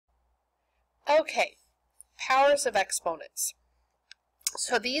Okay, powers of exponents.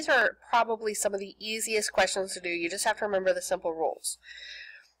 So these are probably some of the easiest questions to do. You just have to remember the simple rules.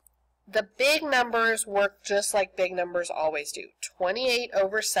 The big numbers work just like big numbers always do. 28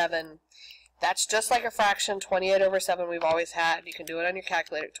 over 7, that's just like a fraction. 28 over 7 we've always had. You can do it on your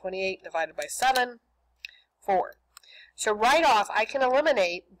calculator. 28 divided by 7, 4. So right off, I can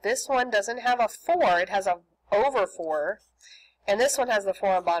eliminate, this one doesn't have a 4, it has a over 4, and this one has the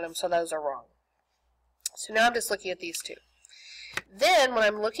 4 on bottom, so those are wrong. So now I'm just looking at these two. Then, when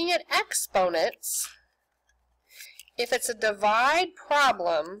I'm looking at exponents, if it's a divide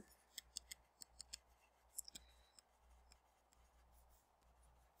problem,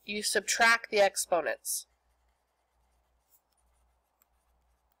 you subtract the exponents.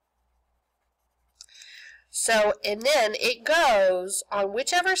 So, and then it goes on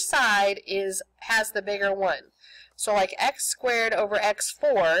whichever side has the bigger one. So like x squared over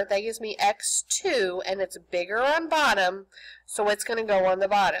x4, that gives me x2, and it's bigger on bottom, so it's going to go on the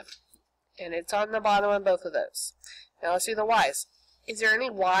bottom. And it's on the bottom on both of those. Now let's do the y's. Is there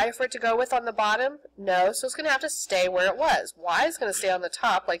any y for it to go with on the bottom? No, so it's going to have to stay where it was. Y is going to stay on the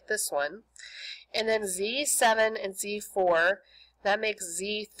top, like this one. And then z7 and z4, that makes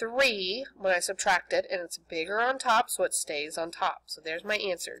z3 when I subtract it, and it's bigger on top, so it stays on top. So there's my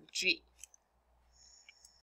answer, G.